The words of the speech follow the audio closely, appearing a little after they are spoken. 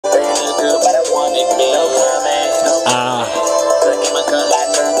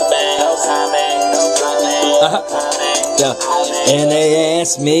Yeah. And they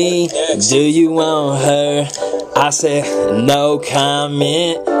asked me, do you want her? I said, no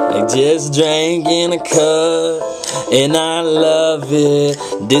comment. I just drank in a cup, and I love it.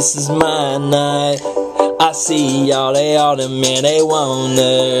 This is my night. I see y'all, they all the man, they want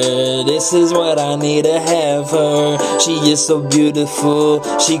her. This is what I need to have her. She is so beautiful,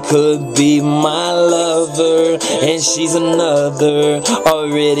 she could be my lover. And she's another,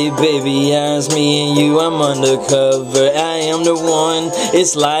 already baby, as me and you, I'm undercover. I am the one,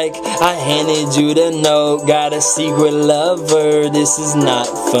 it's like I handed you the note. Got a secret lover, this is not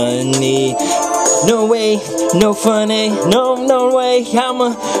funny. No way, no funny, no way.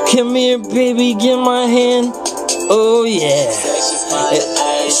 I'ma come here, baby, give my hand. Oh yeah.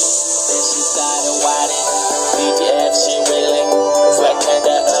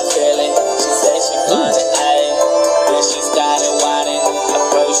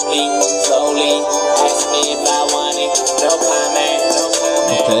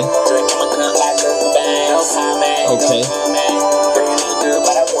 Okay. Okay.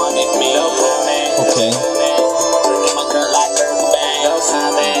 Okay.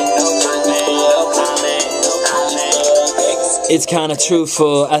 It's kinda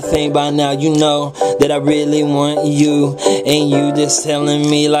truthful, I think by now you know that I really want you. And you just telling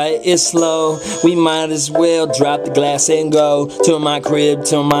me like it's slow. We might as well drop the glass and go to my crib,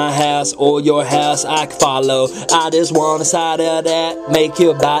 to my house, or your house, I can follow. I just want a side of that, make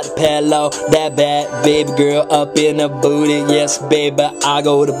you about the pillow. That bad baby girl up in the booty, yes baby, I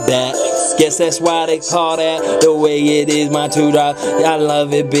go to bat. Guess that's why they call that the way it is, my two drop. I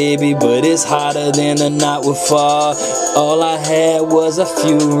love it baby, but it's hotter than the night would fall. All I had was a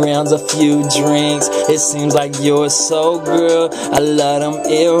few rounds, a few drinks. It seems like you're so girl, I love them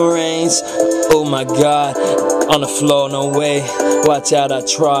earrings. Oh my god, on the floor, no way. Watch out, I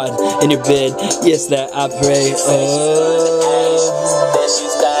trod in your bed, yes that I pray.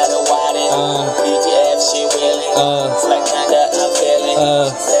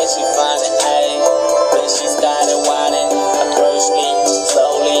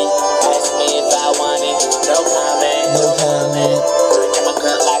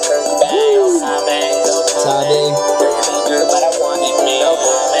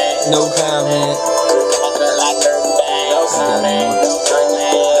 No comment.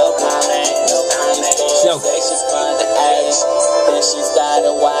 Yo. Then she started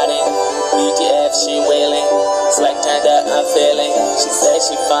whining. BGF, she willing. Swag turned up, I'm feeling. She said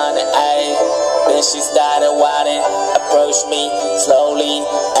she found it, ayy. Then she started whining. Approached me slowly.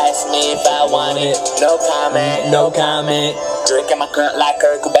 Asked me if I want it. No comment. No comment. Drinking my cup like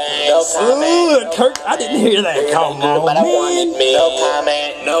Kurt Cobain. No comment. Ooh, Kurt, I didn't hear that. Come on, man. No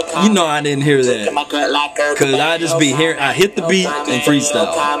comment. No comment. You know I didn't hear that. Cause I just be hearing. I hit the beat and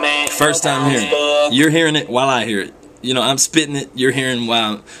freestyle. First time hearing it. You're hearing it while I hear it. You know, I'm spitting it. You're hearing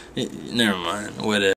while. Never mind. Whatever.